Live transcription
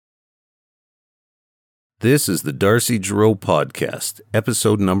This is the Darcy Giroux Podcast,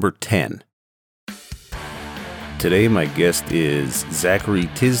 episode number 10. Today my guest is Zachary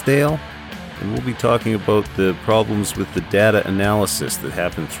Tisdale, and we'll be talking about the problems with the data analysis that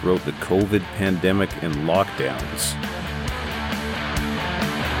happened throughout the COVID pandemic and lockdowns.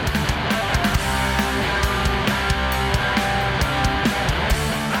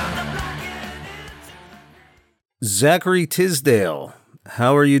 Zachary Tisdale,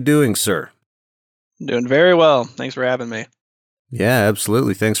 how are you doing, sir? Doing very well. Thanks for having me. Yeah,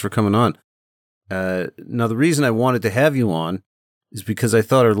 absolutely. Thanks for coming on. Now, the reason I wanted to have you on is because I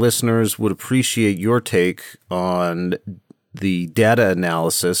thought our listeners would appreciate your take on the data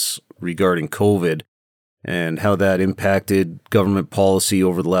analysis regarding COVID and how that impacted government policy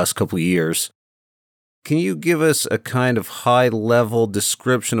over the last couple of years. Can you give us a kind of high-level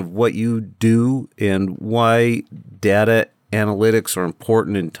description of what you do and why data analytics are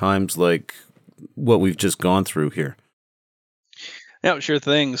important in times like what we've just gone through here? Yeah, sure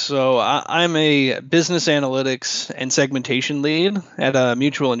thing. So I'm a business analytics and segmentation lead at a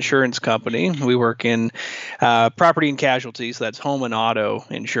mutual insurance company. We work in property and casualty, so that's home and auto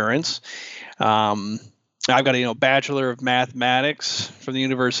insurance. I've got a Bachelor of Mathematics from the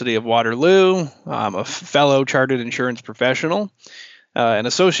University of Waterloo. I'm a fellow chartered insurance professional, an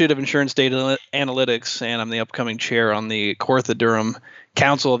associate of insurance data analytics, and I'm the upcoming chair on the Cortha Durham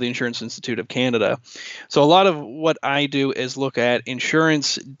Council of the Insurance Institute of Canada. So a lot of what I do is look at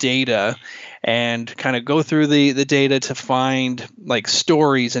insurance data and kind of go through the data to find like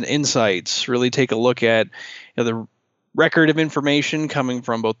stories and insights, really take a look at the record of information coming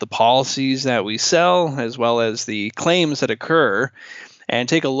from both the policies that we sell as well as the claims that occur, and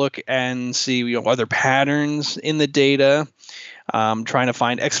take a look and see other patterns in the data, trying to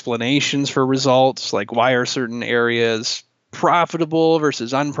find explanations for results, like why are certain areas profitable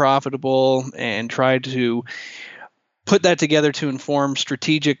versus unprofitable, and try to put that together to inform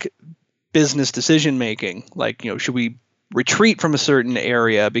strategic business decision making. Like, should we retreat from a certain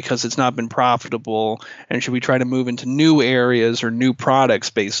area because it's not been profitable, and should we try to move into new areas or new products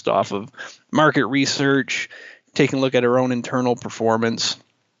based off of market research, taking a look at our own internal performance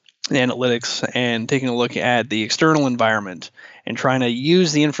analytics, and taking a look at the external environment and trying to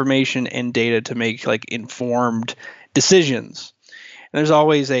use the information and data to make informed decisions. And there's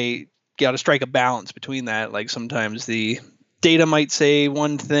always you got to strike a balance between that. Like sometimes the data might say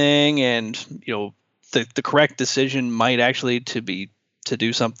one thing, and the correct decision might actually to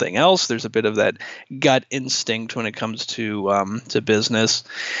do something else. There's a bit of that gut instinct when it comes to business,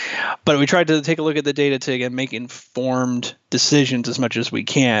 but we tried to take a look at the data to again make informed decisions as much as we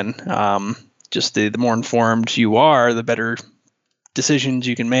can. Just the more informed you are, the better decisions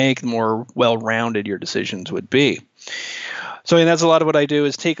you can make, the more well-rounded your decisions would be. So that's a lot of what I do,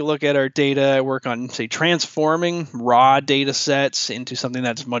 is take a look at our data. I work on, transforming raw data sets into something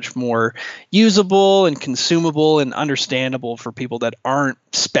that's much more usable and consumable and understandable for people that aren't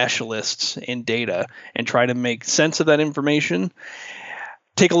specialists in data, and try to make sense of that information.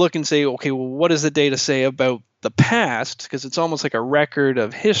 Take a look and say, okay, well, what does the data say about the past? Because it's almost like a record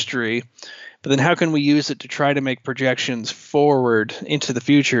of history. But then how can we use it to try to make projections forward into the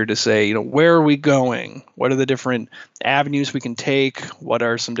future to say, where are we going? What are the different avenues we can take? What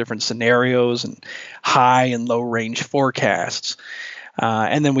are some different scenarios and high and low range forecasts?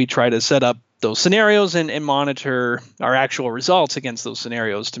 And then we try to set up those scenarios and monitor our actual results against those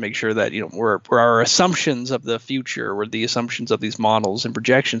scenarios to make sure that were our assumptions of the future, were the assumptions of these models and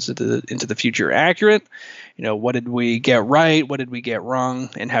projections into the future accurate? What did we get right? What did we get wrong?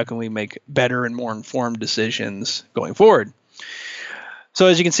 And how can we make better and more informed decisions going forward? So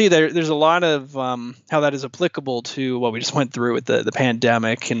as you can see, there's a lot of how that is applicable to what we just went through with the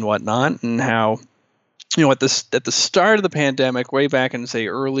pandemic and whatnot, and how at the start of the pandemic, way back in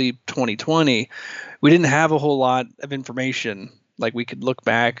early 2020, we didn't have a whole lot of information. Like, we could look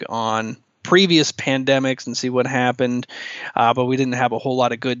back on previous pandemics and see what happened, but we didn't have a whole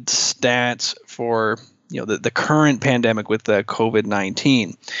lot of good stats for the current pandemic with the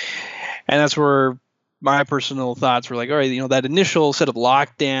COVID-19. And that's where my personal thoughts were like, all right, that initial set of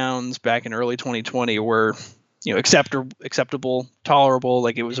lockdowns back in early 2020 were acceptable, tolerable,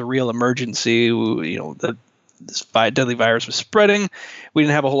 like it was a real emergency. This deadly virus was spreading. We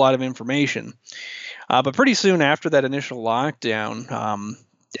didn't have a whole lot of information. But pretty soon after that initial lockdown, I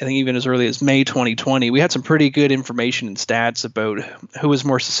think even as early as May 2020, we had some pretty good information and stats about who was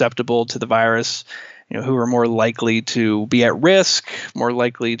more susceptible to the virus, who were more likely to be at risk, more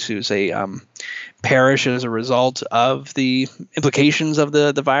likely to, perish as a result of the implications of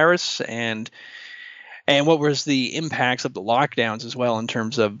the virus, and what was the impacts of the lockdowns as well in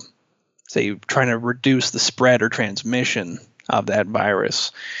terms of say, trying to reduce the spread or transmission of that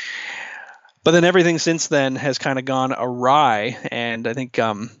virus. But then everything since then has kind of gone awry, and I think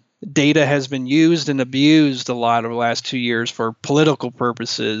data has been used and abused a lot over the last 2 years for political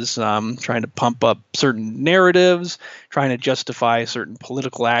purposes, trying to pump up certain narratives, trying to justify certain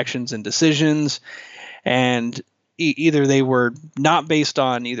political actions and decisions. And either they were not based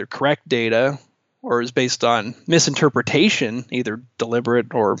on either correct data or is based on misinterpretation, either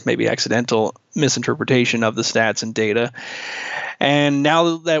deliberate or maybe accidental misinterpretation of the stats and data. And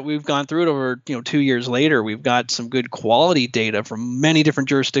now that we've gone through it over 2 years later, we've got some good quality data from many different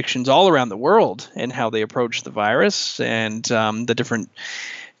jurisdictions all around the world and how they approach the virus and the different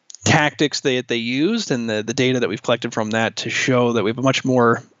tactics that they used and the data that we've collected from that to show that we have a much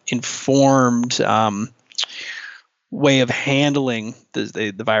more informed way of handling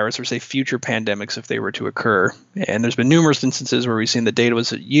the virus or say future pandemics if they were to occur. And there's been numerous instances where we've seen the data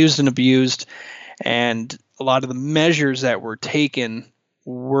was used and abused, and a lot of the measures that were taken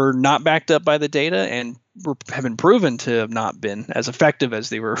were not backed up by the data and have been proven to have not been as effective as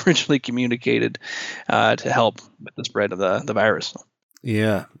they were originally communicated to help with the spread of the virus.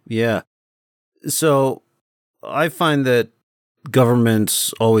 Yeah. So I find that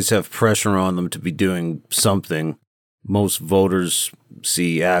governments always have pressure on them to be doing something. Most voters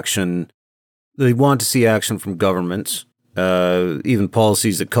see action. They want to see action from governments. Even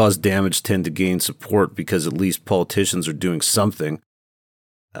policies that cause damage tend to gain support because at least politicians are doing something.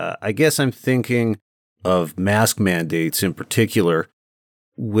 I guess I'm thinking of mask mandates in particular,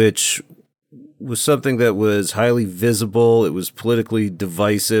 which was something that was highly visible. It was politically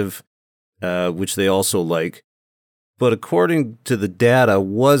divisive, which they also like. But according to the data,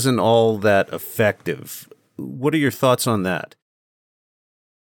 wasn't all that effective. What are your thoughts on that?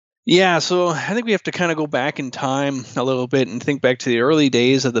 Yeah, so I think we have to kind of go back in time a little bit and think back to the early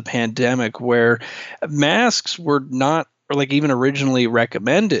days of the pandemic where masks were not or like even originally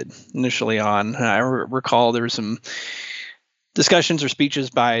recommended initially on. I recall there were some discussions or speeches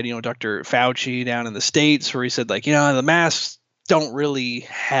by, Dr. Fauci down in the States where he said the masks don't really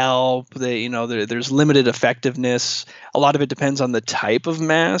help. There's limited effectiveness. A lot of it depends on the type of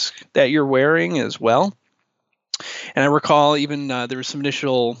mask that you're wearing as well. And I recall even there were some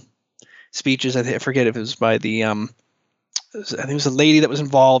initial speeches. I forget if it was by the I think it was a lady that was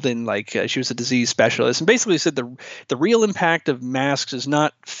involved in she was a disease specialist and basically said the real impact of masks is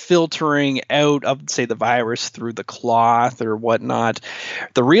not filtering out of say the virus through the cloth or whatnot.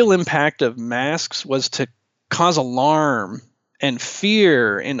 The real impact of masks was to cause alarm and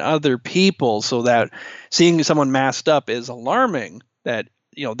fear in other people so that seeing someone masked up is alarming that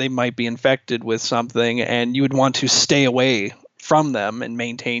they might be infected with something and you would want to stay away from them and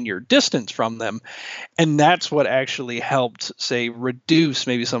maintain your distance from them. And that's what actually helped, say, reduce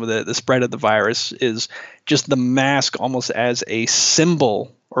maybe some of the spread of the virus is just the mask almost as a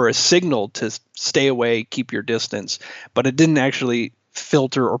symbol or a signal to stay away, keep your distance. But it didn't actually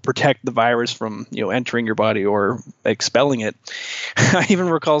filter or protect the virus from entering your body or expelling it. I even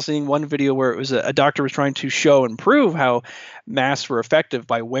recall seeing one video where it was a doctor was trying to show and prove how masks were effective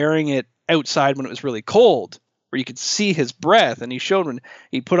by wearing it outside when it was really cold, where you could see his breath. And he showed when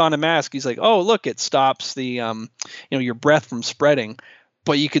he put on a mask, he's like, oh, look, it stops the your breath from spreading,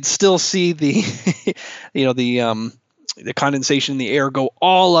 but you could still see the the condensation in the air go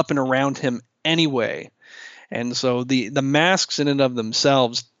all up and around him anyway. And so the masks in and of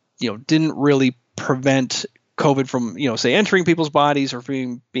themselves, didn't really prevent COVID from, say, entering people's bodies or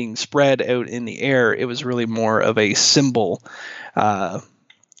being spread out in the air. It was really more of a symbol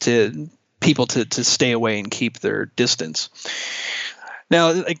to people to stay away and keep their distance.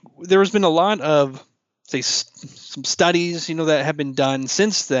 Now, there has been a lot of, say, some studies, that have been done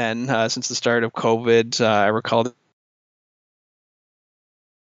since then, since the start of COVID. I recall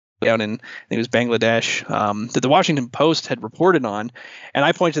down in, I think it was Bangladesh, that the Washington Post had reported on. And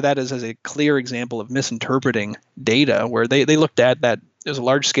I point to that as a clear example of misinterpreting data, where they looked at that it was a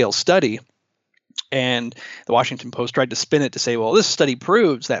large-scale study, and the Washington Post tried to spin it to say, well, this study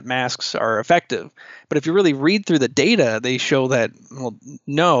proves that masks are effective. But if you really read through the data, they show that, well,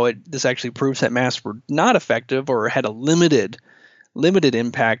 no, this actually proves that masks were not effective or had a limited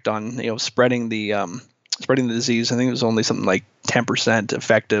impact on, spreading the disease. I think it was only something like 10%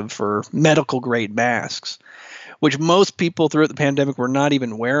 effective for medical grade masks, which most people throughout the pandemic were not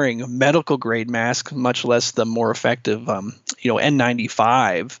even wearing medical grade masks, much less the more effective,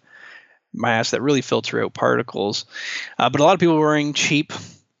 N95 masks that really filter out particles. But a lot of people were wearing cheap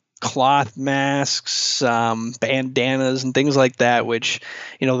cloth masks, bandanas, and things like that, which,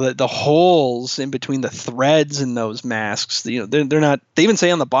 the holes in between the threads in those masks, they're not, they even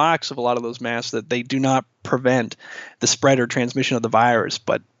say on the box of a lot of those masks that they do not prevent the spread or transmission of the virus,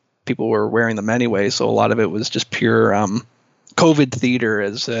 but people were wearing them anyway. So a lot of it was just pure COVID theater,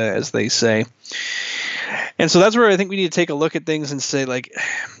 as they say. And so that's where I think we need to take a look at things and say, like,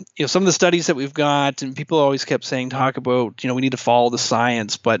 some of the studies that we've got, and people always kept saying, talk about, we need to follow the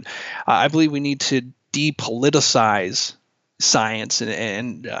science, but I believe we need to depoliticize science,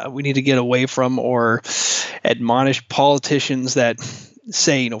 and we need to get away from or admonish politicians that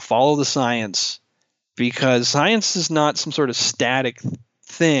say, follow the science, because science is not some sort of static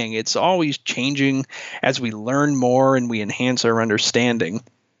thing. It's always changing as we learn more and we enhance our understanding.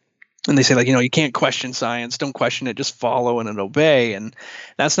 And they say, like, you can't question science. Don't question it. Just follow and obey. And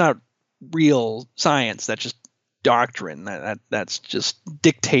that's not real science. That's just doctrine. That's just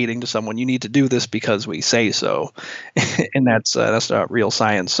dictating to someone, you need to do this because we say so. And that's not real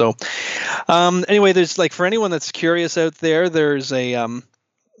science. So anyway, there's, like, for anyone that's curious out there, there's a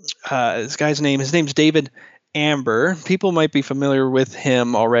this guy's his name's David Amber. People might be familiar with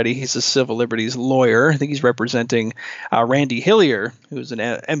him already. He's a civil liberties lawyer. I think he's representing Randy Hillier, who's an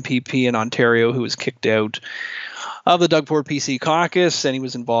MPP in Ontario who was kicked out of the Doug Ford PC caucus, and he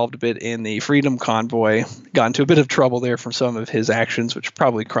was involved a bit in the Freedom Convoy. Got into a bit of trouble there from some of his actions, which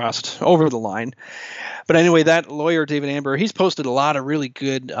probably crossed over the line. But anyway, that lawyer, David Amber, he's posted a lot of really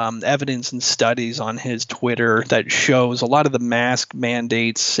good evidence and studies on his Twitter that shows a lot of the mask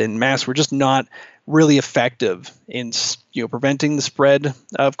mandates and masks were just not really effective in preventing the spread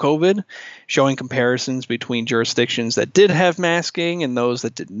of COVID, showing comparisons between jurisdictions that did have masking and those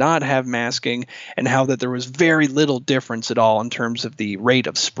that did not have masking, and how that there was very little difference at all in terms of the rate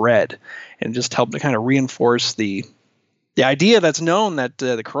of spread, and just helped to kind of reinforce the idea that's known that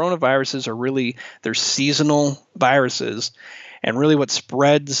the coronaviruses are really, they're seasonal viruses, and really what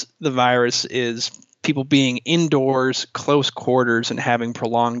spreads the virus is people being indoors, close quarters, and having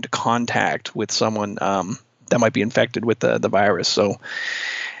prolonged contact with someone that might be infected with the virus. So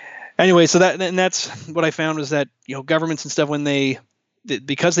anyway, that's what I found, was that governments and stuff, when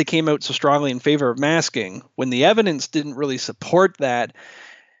because they came out so strongly in favor of masking, when the evidence didn't really support that,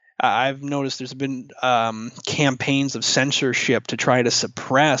 I've noticed there's been campaigns of censorship to try to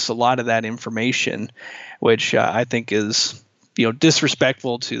suppress a lot of that information, which I think is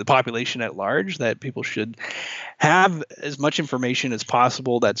disrespectful to the population at large, that people should have as much information as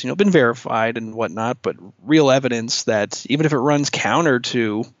possible that's, been verified and whatnot, but real evidence that, even if it runs counter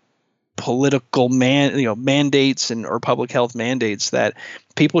to political mandates or public health mandates, that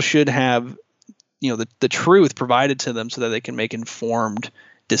people should have, the truth provided to them so that they can make informed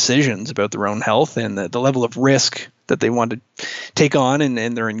decisions about their own health and the level of risk that they want to take on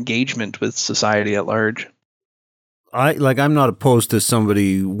and their engagement with society at large. I'm not opposed to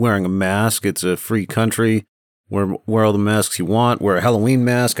somebody wearing a mask. It's a free country. Wear all the masks you want. Wear a Halloween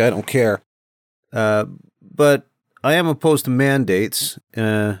mask. I don't care. But I am opposed to mandates.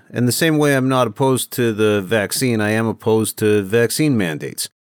 And the same way I'm not opposed to the vaccine, I am opposed to vaccine mandates.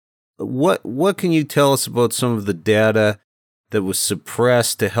 What can you tell us about some of the data that was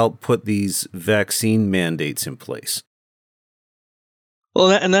suppressed to help put these vaccine mandates in place?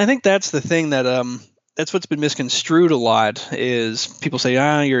 Well, and I think that's the thing that that's what's been misconstrued a lot, is people say,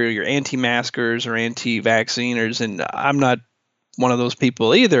 you're anti-maskers or anti-vacciners, and I'm not one of those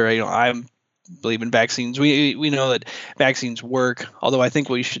people either. I believe in vaccines. We know that vaccines work, although I think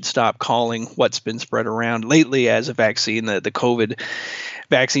we should stop calling what's been spread around lately as a vaccine. The COVID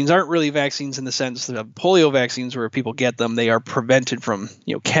vaccines aren't really vaccines in the sense of polio vaccines, where people get them, they are prevented from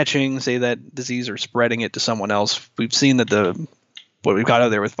catching, say, that disease or spreading it to someone else. We've seen that what we've got out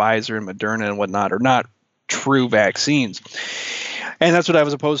there with Pfizer and Moderna and whatnot are not true vaccines. And that's what I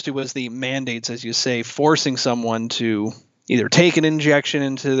was opposed to, was the mandates, as you say, forcing someone to either take an injection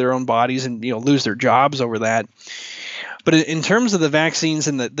into their own bodies and lose their jobs over that. But in terms of the vaccines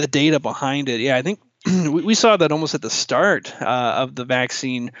and the data behind it, I think we saw that almost at the start of the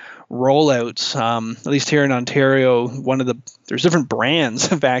vaccine rollouts. At least here in Ontario, there's different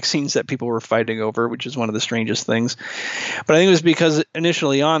brands of vaccines that people were fighting over, which is one of the strangest things. But I think it was because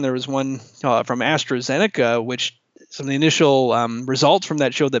initially on there was one from AstraZeneca, which some of the initial results from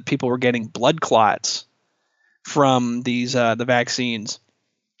that showed that people were getting blood clots from these the vaccines.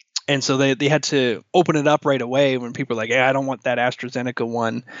 And so they had to open it up right away when people were like, I don't want that AstraZeneca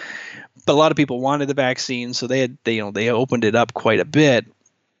one. But a lot of people wanted the vaccine, so they opened it up quite a bit,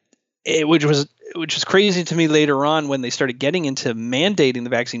 which was which is crazy to me later on when they started getting into mandating the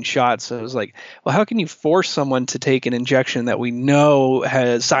vaccine shots. So I was like, well, how can you force someone to take an injection that we know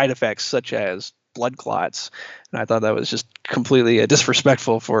has side effects such as blood clots? And I thought that was just completely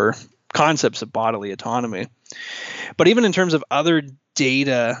disrespectful for concepts of bodily autonomy. But even in terms of other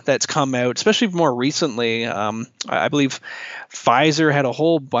data that's come out, especially more recently, I believe Pfizer had a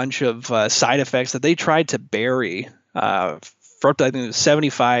whole bunch of side effects that they tried to bury for up to, I think it was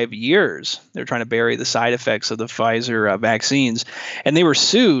 75 years. They're trying to bury the side effects of the Pfizer vaccines, and they were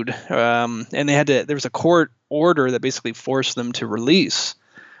sued. And they had to. There was a court order that basically forced them to release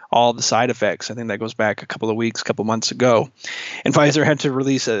all the side effects. I think that goes back a couple of weeks, couple months ago. And Pfizer had to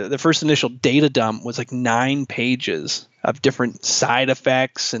release the first initial data dump was like 9 pages of different side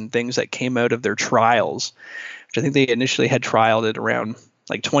effects and things that came out of their trials, which I think they initially had trialed at around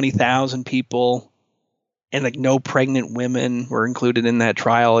like 20,000 people. And like no pregnant women were included in that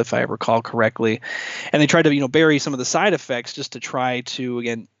trial, if I recall correctly. And they tried to, bury some of the side effects just to try to,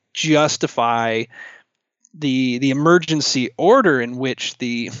 again, justify the emergency order in which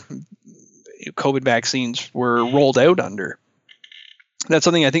the COVID vaccines were rolled out under. That's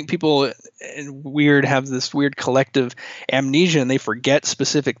something I think people have this weird collective amnesia, and they forget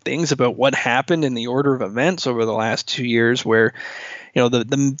specific things about what happened in the order of events over the last 2 years, where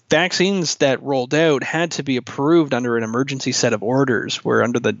the vaccines that rolled out had to be approved under an emergency set of orders, where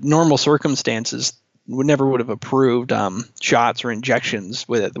under the normal circumstances would have approved shots or injections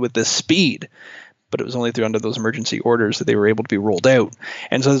with this speed. But it was only through under those emergency orders that they were able to be rolled out.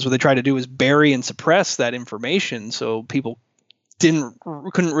 And so that's what they tried to do, is bury and suppress that information, so people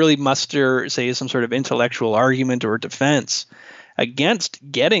couldn't really muster, say, some sort of intellectual argument or defense against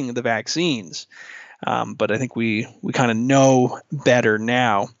getting the vaccines. But I think we kind of know better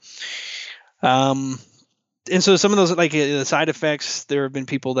now. And so some of those, like the side effects, there have been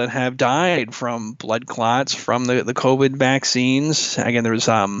people that have died from blood clots from the COVID vaccines. Again, there was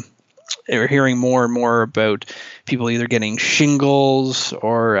we're hearing more and more about people either getting shingles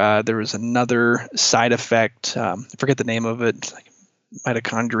or there was another side effect. I forget the name of it, like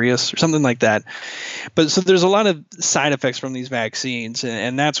mitochondritis or something like that. But so there's a lot of side effects from these vaccines.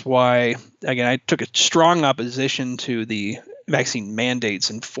 And that's why, again, I took a strong opposition to the vaccine mandates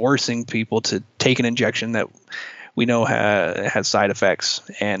and forcing people to take an injection that we know has side effects.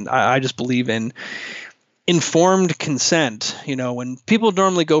 And I just believe in informed consent. When people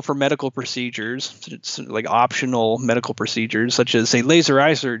normally go for medical procedures, it's like optional medical procedures, such as, say, laser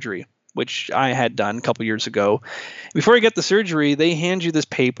eye surgery, which I had done a couple years ago. Before you get the surgery, they hand you this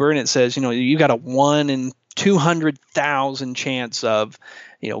paper and it says, you got a 1 in 200,000 chance of,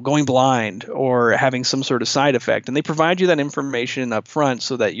 going blind or having some sort of side effect. And they provide you that information up front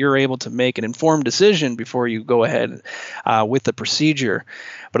so that you're able to make an informed decision before you go ahead with the procedure.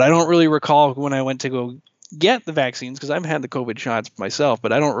 But I don't really recall when I went to go get the vaccines, because I've had the COVID shots myself,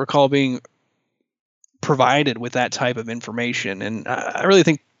 but I don't recall being provided with that type of information. And I really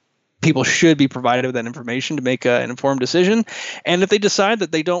think people should be provided with that information to make an informed decision. And if they decide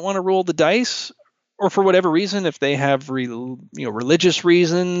that they don't want to roll the dice, or for whatever reason, if they have religious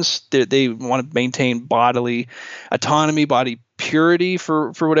reasons, they want to maintain bodily autonomy, body purity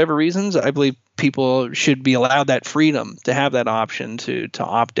for whatever reasons, I believe people should be allowed that freedom to have that option to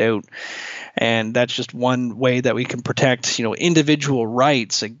opt out. And that's just one way that we can protect individual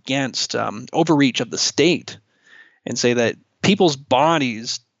rights against overreach of the state, and say that people's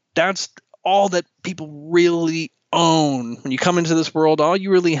bodies, that's all that people really own. When you come into this world, all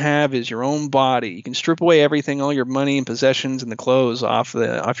you really have is your own body. You can strip away everything, all your money and possessions and the clothes off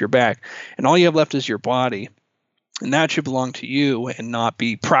your back, and all you have left is your body. And that should belong to you and not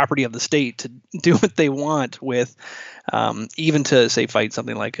be property of the state to do what they want with, even to, say, fight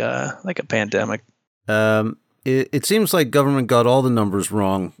something like a pandemic. It seems like government got all the numbers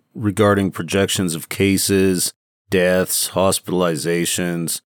wrong regarding projections of cases, deaths,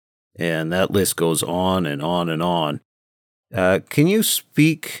 hospitalizations, and that list goes on and on and on. Can you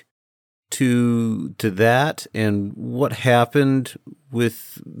speak to that and what happened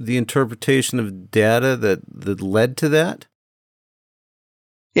with the interpretation of data that led to that?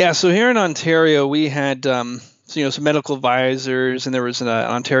 Yeah, so here in Ontario, we had some medical advisors, and there was an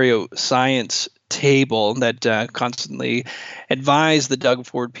Ontario science table that constantly advised the Doug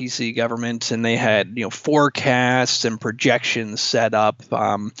Ford PC government, and they had forecasts and projections set up,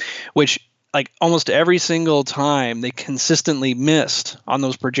 which, like, almost every single time they consistently missed on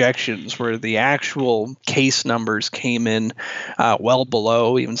those projections, where the actual case numbers came in well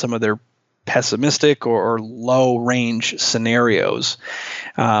below even some of their pessimistic or low range scenarios.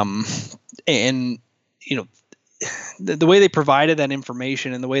 And the way they provided that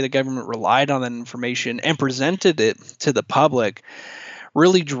information and the way the government relied on that information and presented it to the public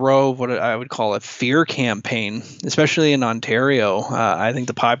really drove what I would call a fear campaign, especially in Ontario. I think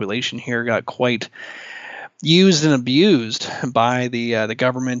the population here got quite used and abused by the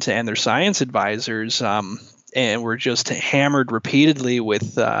government and their science advisors, and were just hammered repeatedly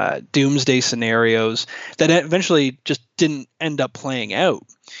with doomsday scenarios that eventually just didn't end up playing out.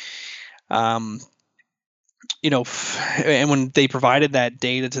 And when they provided that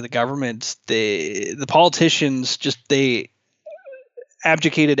data to the government, the politicians they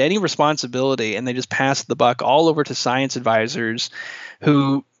abdicated any responsibility, and they just passed the buck all over to science advisors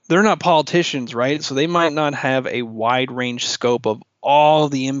who they're not politicians, right? So they might not have a wide range scope of all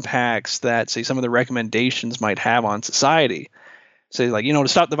the impacts that, say, some of the recommendations might have on society. Say, like, to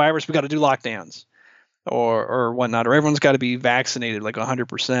stop the virus, we got to do lockdowns or whatnot, or everyone's got to be vaccinated like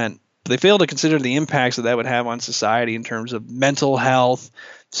 100%. But they fail to consider the impacts that would have on society in terms of mental health,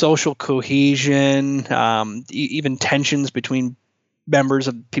 social cohesion, even tensions between members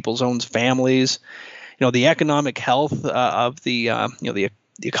of people's own families, the economic health of the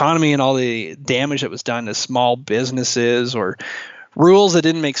economy and all the damage that was done to small businesses, or rules that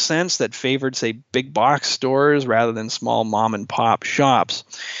didn't make sense that favored, say, big box stores rather than small mom and pop shops.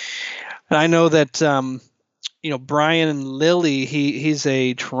 And I know that Brian Lilly, he's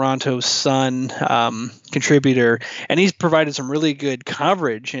a Toronto Sun contributor, and he's provided some really good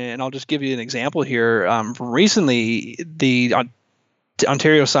coverage. And I'll just give you an example here. From recently, the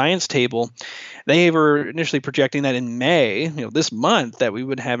Ontario Science Table, they were initially projecting that in May, this month, that we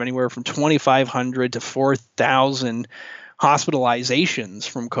would have anywhere from 2,500 to 4,000 hospitalizations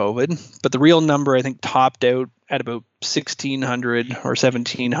from COVID. But the real number, I think, topped out at about 1,600 or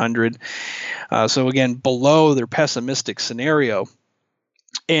 1,700. So again, below their pessimistic scenario.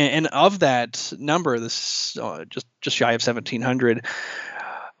 And of that number, this just shy of 1,700,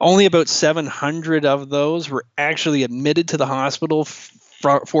 only about 700 of those were actually admitted to the hospital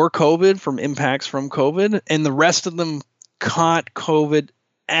for COVID, from impacts from COVID, and the rest of them caught COVID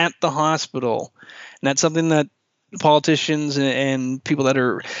at the hospital. And that's something that politicians and people that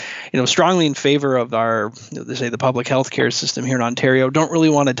are, strongly in favor of our, say, the public health care system here in Ontario don't really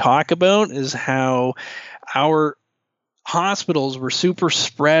want to talk about, is how our hospitals were super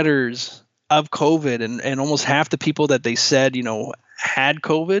spreaders of COVID, and almost half the people that they said, had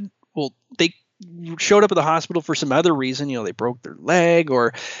COVID, well, they showed up at the hospital for some other reason. They broke their leg,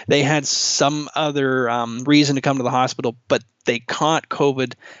 or they had some other reason to come to the hospital, but they caught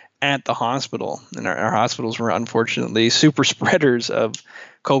COVID at the hospital. And our hospitals were unfortunately super spreaders of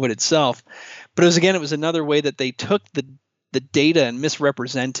COVID itself. But it was another way that they took the data and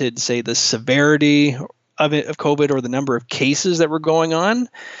misrepresented, say, the severity of COVID, or the number of cases that were going on,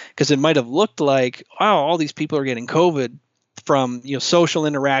 because it might have looked like, wow, all these people are getting COVID from social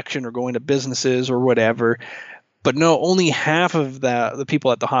interaction or going to businesses or whatever. But no, only half of the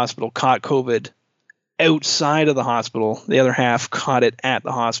people at the hospital caught COVID outside of the hospital. The other half caught it at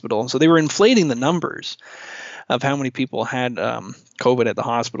the hospital. So they were inflating the numbers of how many people had COVID at the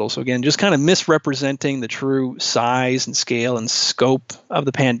hospital. So again, just kind of misrepresenting the true size and scale and scope of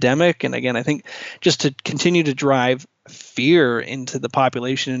the pandemic. And again, I think just to continue to drive fear into the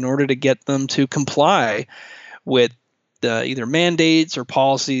population in order to get them to comply with either mandates or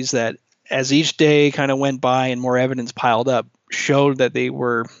policies that, as each day kind of went by and more evidence piled up, showed that they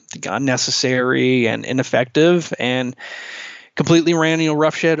were unnecessary and ineffective, and completely ran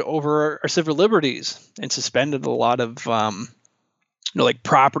roughshod over our civil liberties, and suspended a lot of like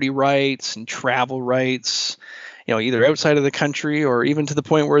property rights and travel rights, either outside of the country, or even to the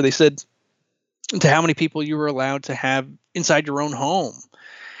point where they said to how many people you were allowed to have inside your own home.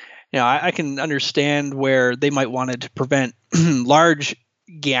 I can understand where they might wanted to prevent large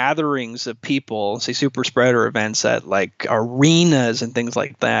gatherings of people, say super spreader events at like arenas and things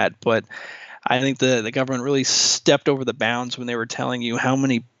like that. But I think the government really stepped over the bounds when they were telling you how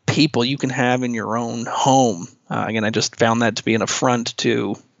many people you can have in your own home. Again, I just found that to be an affront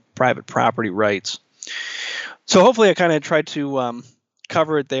to private property rights. So hopefully I kind of tried to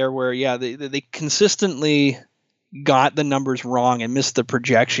cover it there, where, they consistently got the numbers wrong and missed the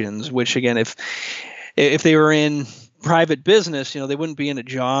projections, which again, if they were in private business, they wouldn't be in a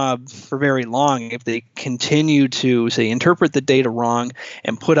job for very long if they continue to, say, interpret the data wrong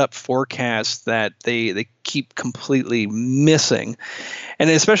and put up forecasts that they keep completely missing. And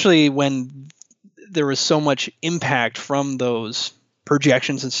especially when there was so much impact from those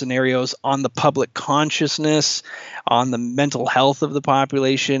projections and scenarios on the public consciousness, on the mental health of the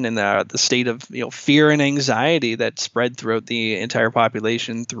population, and the state of fear and anxiety that spread throughout the entire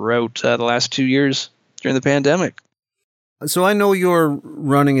population throughout the last 2 years during the pandemic. So I know you're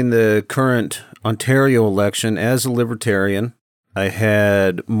running in the current Ontario election as a Libertarian. I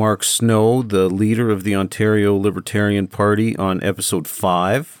had Mark Snow, the leader of the Ontario Libertarian Party, on episode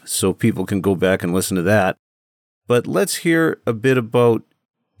 5, so people can go back and listen to that. But let's hear a bit about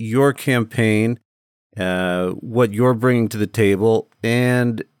your campaign, what you're bringing to the table,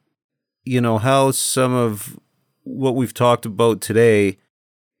 and, how some of what we've talked about today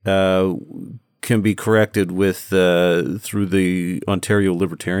can be corrected with through the Ontario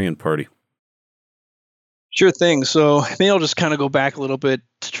Libertarian Party. Sure thing. So maybe I'll just kind of go back a little bit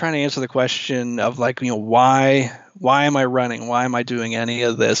to try to answer the question of why am I running? Why am I doing any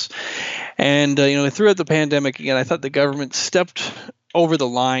of this? And, throughout the pandemic, again, I thought the government stepped over the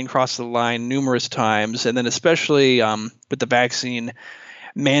line, crossed the line numerous times. And then especially with the vaccine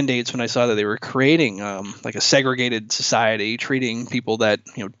mandates, when I saw that they were creating a segregated society, treating people that,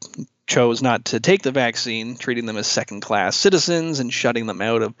 chose not to take the vaccine, treating them as second-class citizens and shutting them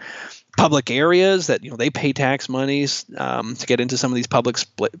out of public areas that they pay tax monies to get into some of these public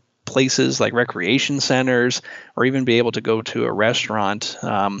places like recreation centers, or even be able to go to a restaurant.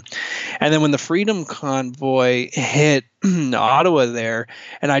 And then when the Freedom Convoy hit Ottawa there,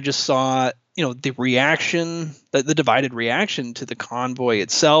 and I just saw the reaction, the divided reaction to the convoy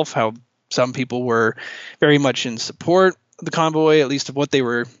itself, how some people were very much in support of the convoy, at least of what they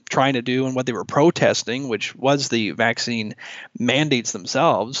were trying to do and what they were protesting, which was the vaccine mandates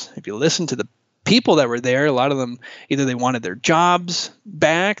themselves. If you listen to the people that were there, a lot of them, either they wanted their jobs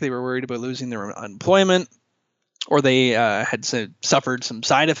back, they were worried about losing their employment, or they had suffered some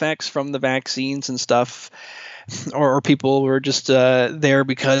side effects from the vaccines and stuff, or people were just there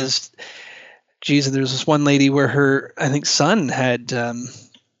because, geez, there's this one lady where her, I think, son had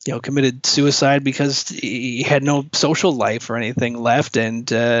committed suicide because he had no social life or anything left, and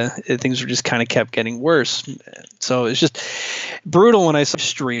things were just kind of kept getting worse. So it's just brutal when I saw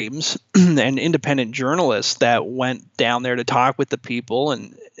streams and independent journalists that went down there to talk with the people,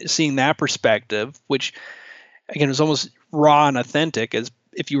 and seeing that perspective, which again was almost raw and authentic, as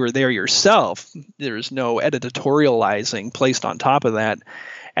if you were there yourself. There's no editorializing placed on top of that.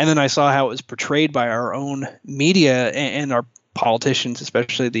 And then I saw how it was portrayed by our own media and our politicians,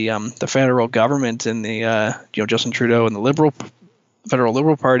 especially the federal government and the Justin Trudeau and the federal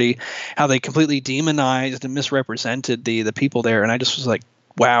Liberal Party, how they completely demonized and misrepresented the people there. And I just was like,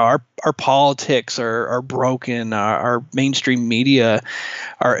 wow, our politics are broken. Our mainstream media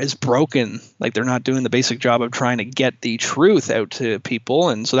is broken. Like, they're not doing the basic job of trying to get the truth out to people.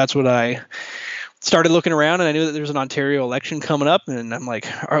 And so that's what I started looking around, and I knew that there was an Ontario election coming up, and I'm like,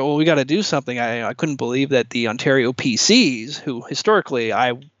 all right, well, we got to do something. I couldn't believe that the Ontario PCs, who historically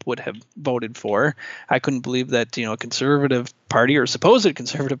I would have voted for, I couldn't believe that a conservative party, or supposed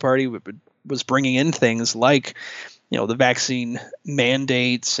conservative party, was bringing in things like the vaccine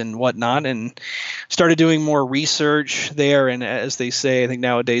mandates and whatnot, and started doing more research there. And as they say, I think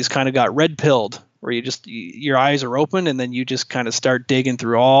nowadays, kind of got red pilled, where your eyes are open, and then you just kind of start digging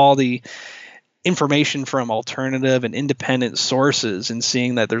through all the information from alternative and independent sources, and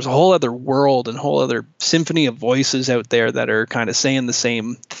seeing that there's a whole other world and whole other symphony of voices out there that are kind of saying the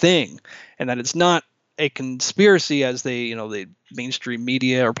same thing, and that it's not a conspiracy as the mainstream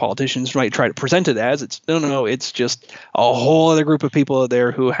media or politicians might try to present it as. It's no, it's just a whole other group of people out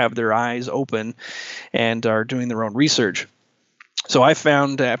there who have their eyes open and are doing their own research. So I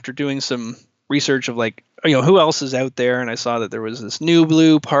found, after doing some research of who else is out there, and I saw that there was this New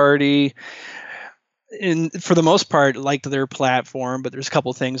Blue Party, and for the most part liked their platform, but there's a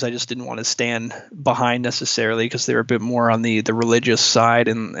couple things I just didn't want to stand behind necessarily, because they're a bit more on the religious side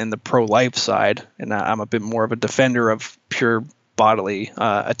and the pro-life side, and I'm a bit more of a defender of pure bodily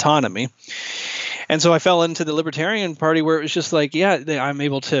autonomy. And so I fell into the Libertarian Party, where it was just like, I'm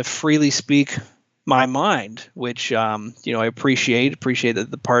able to freely speak my mind, which I appreciate that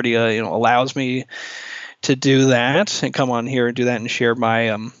the party allows me to do that and come on here and do that and share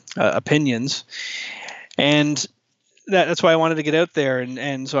my opinions. And that's why I wanted to get out there.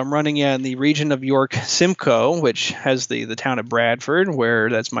 And so I'm running in the region of York Simcoe, which has the town of Bradford, where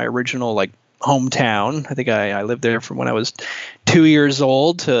that's my original hometown. I think I lived there from when I was 2 years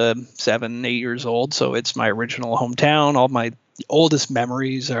old to 7, 8 years old. So it's my original hometown. All my oldest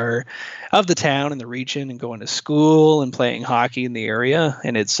memories are of the town and the region, and going to school and playing hockey in the area.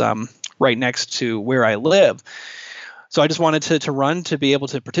 And it's right next to where I live. So I just wanted to run to be able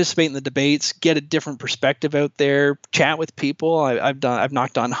to participate in the debates, get a different perspective out there, chat with people. I've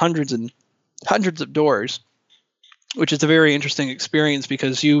knocked on hundreds of doors, which is a very interesting experience,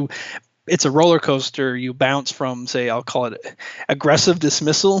 because you it's a roller coaster. You bounce from, say, I'll call it aggressive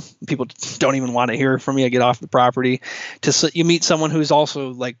dismissal. People don't even want to hear from you. Get off the property. You meet someone who's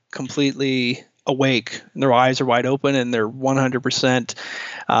also like completely awake and their eyes are wide open and they're 100%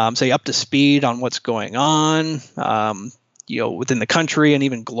 say up to speed on what's going on, within the country and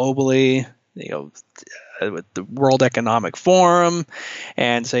even globally, with the World Economic Forum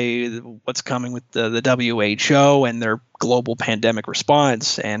and say what's coming with the WHO and their global pandemic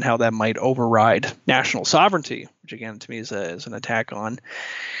response and how that might override national sovereignty, which again to me is an attack on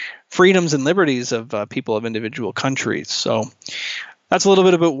freedoms and liberties of people of individual countries. So that's a little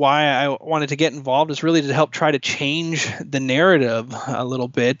bit about why I wanted to get involved, is really to help try to change the narrative a little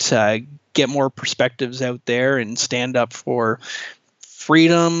bit, get more perspectives out there and stand up for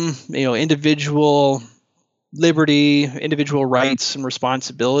freedom, individual liberty, individual rights and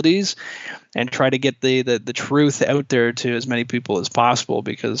responsibilities, and try to get the truth out there to as many people as possible,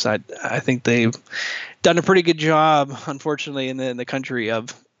 because I think they've done a pretty good job, unfortunately, in the country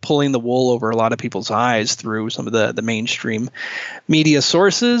of pulling the wool over a lot of people's eyes through some of the mainstream media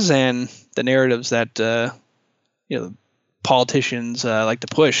sources and the narratives that politicians like to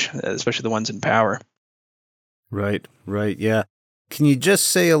push, especially the ones in power. Right, yeah. Can you just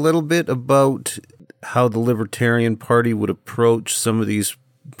say a little bit about how the Libertarian Party would approach some of these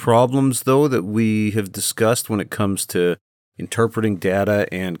problems, though, that we have discussed when it comes to interpreting data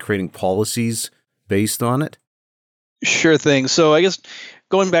and creating policies based on it? Sure thing. So I guess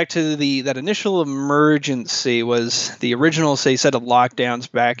going back to that initial emergency was the original, say, set of lockdowns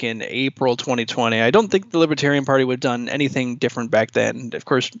back in April 2020. I don't think the Libertarian Party would have done anything different back then. Of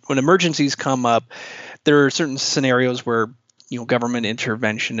course, when emergencies come up, there are certain scenarios where government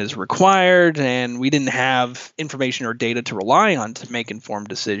intervention is required, and we didn't have information or data to rely on to make informed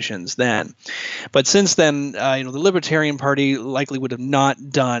decisions then. But since then, the Libertarian Party likely would have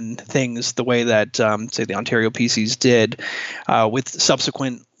not done things the way that, say, the Ontario PCs did with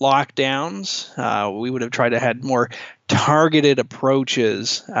subsequent lockdowns. We would have tried to had more targeted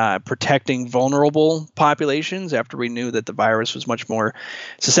approaches, protecting vulnerable populations after we knew that the virus was much more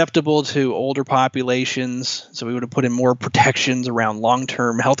susceptible to older populations. So we would have put in more protections around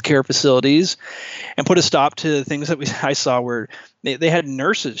long-term healthcare facilities and put a stop to things that I saw where they had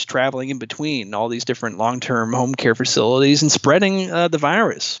nurses traveling in between all these different long-term home care facilities and spreading the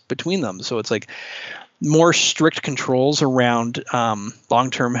virus between them. So it's like more strict controls around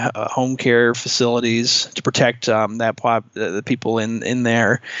long-term home care facilities to protect the people in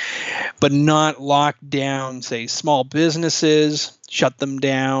there, but not lock down, say, small businesses, shut them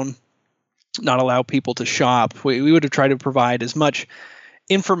down, not allow people to shop. We would have tried to provide as much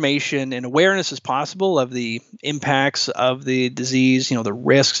information and awareness as possible of the impacts of the disease, the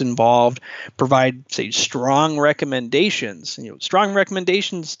risks involved, provide, say, strong recommendations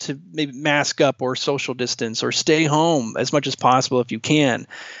to maybe mask up or social distance or stay home as much as possible if you can.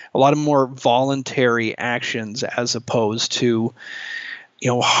 A lot of more voluntary actions as opposed to,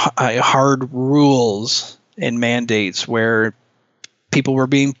 hard rules and mandates where people were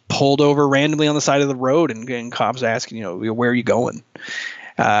being pulled over randomly on the side of the road and cops asking, where are you going?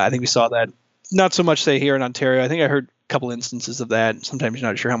 I think we saw that not so much, say, here in Ontario. I think I heard a couple instances of that. Sometimes you're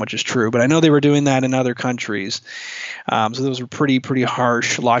not sure how much is true, but I know they were doing that in other countries. So those were pretty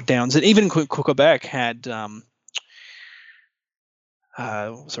harsh lockdowns. And even Quebec had,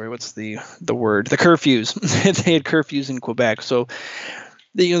 what's the word? The curfews. They had curfews in Quebec. So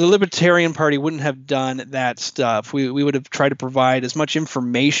the Libertarian Party wouldn't have done that stuff. We would have tried to provide as much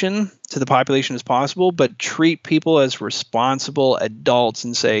information to the population as possible, but treat people as responsible adults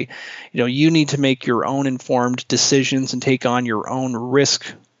and say, you need to make your own informed decisions and take on your own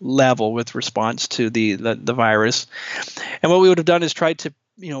risk level with response to the virus. And what we would have done is tried to,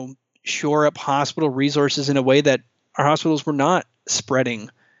 shore up hospital resources in a way that our hospitals were not spreading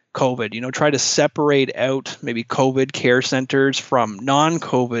COVID, try to separate out maybe COVID care centers from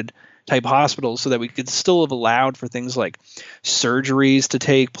non-COVID type hospitals so that we could still have allowed for things like surgeries to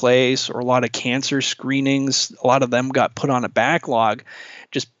take place or a lot of cancer screenings. A lot of them got put on a backlog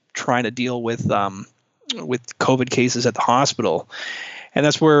just trying to deal with COVID cases at the hospital. And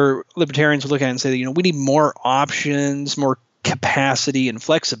that's where libertarians would look at it and say, we need more options, more capacity and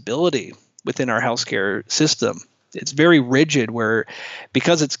flexibility within our healthcare system. It's very rigid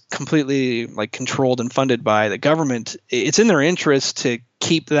because it's completely controlled and funded by the government, it's in their interest to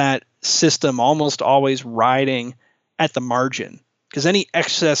keep that system almost always riding at the margin, because any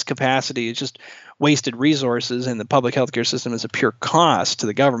excess capacity is just wasted resources, and the public healthcare system is a pure cost to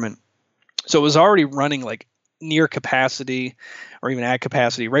the government. So it was already running near capacity or even at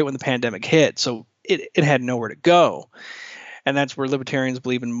capacity right when the pandemic hit. So it had nowhere to go. And that's where libertarians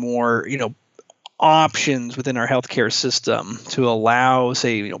believe in more, options within our healthcare system to allow,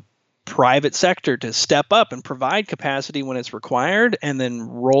 say, private sector to step up and provide capacity when it's required, and then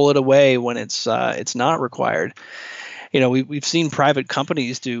roll it away when it's not required. We've seen private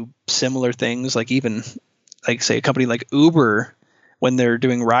companies do similar things, like even like say a company like Uber, when they're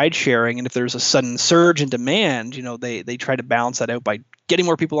doing ride sharing, and if there's a sudden surge in demand, they try to balance that out by getting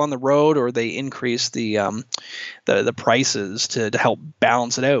more people on the road, or they increase the prices to help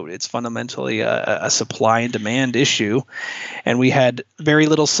balance it out. It's fundamentally a supply and demand issue, and we had very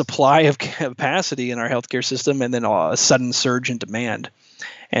little supply of capacity in our healthcare system, and then a sudden surge in demand.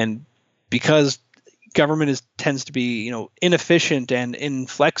 And because government tends to be inefficient and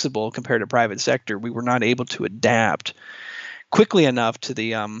inflexible compared to private sector, we were not able to adapt quickly enough to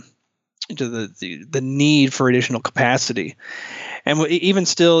the need for additional capacity. And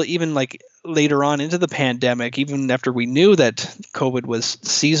even like later on into the pandemic, even after we knew that COVID was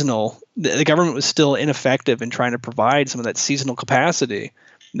seasonal, the government was still ineffective in trying to provide some of that seasonal capacity.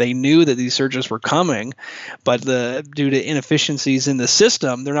 They knew that these surges were coming, but due to inefficiencies in the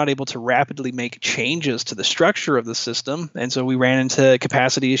system, they're not able to rapidly make changes to the structure of the system. And so we ran into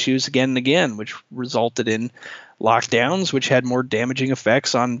capacity issues again and again, which resulted in lockdowns, which had more damaging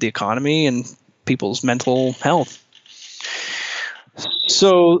effects on the economy and people's mental health.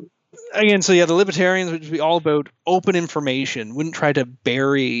 So the libertarians would be all about open information, wouldn't try to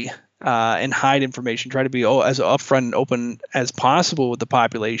bury and hide information, try to be as upfront and open as possible with the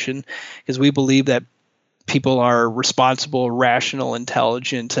population, because we believe that people are responsible, rational,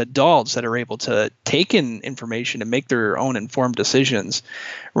 intelligent adults that are able to take in information and make their own informed decisions,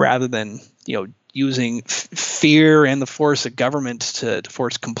 rather than using fear and the force of government to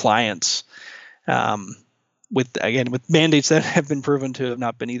force compliance with mandates that have been proven to have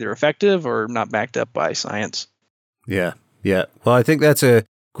not been either effective or not backed up by science. Yeah. Well, I think that's a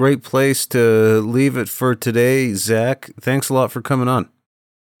great place to leave it for today. Zach, thanks a lot for coming on.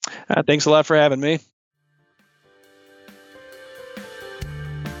 Thanks a lot for having me.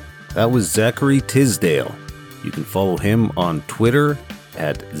 That was Zachary Tisdale. You can follow him on Twitter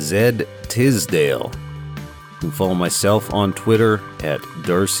at ZTisdale. You can follow myself on Twitter at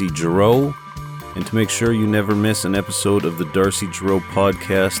Darcy Giroux. And to make sure you never miss an episode of the Darcy Giroux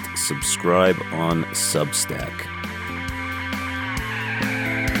podcast, subscribe on Substack.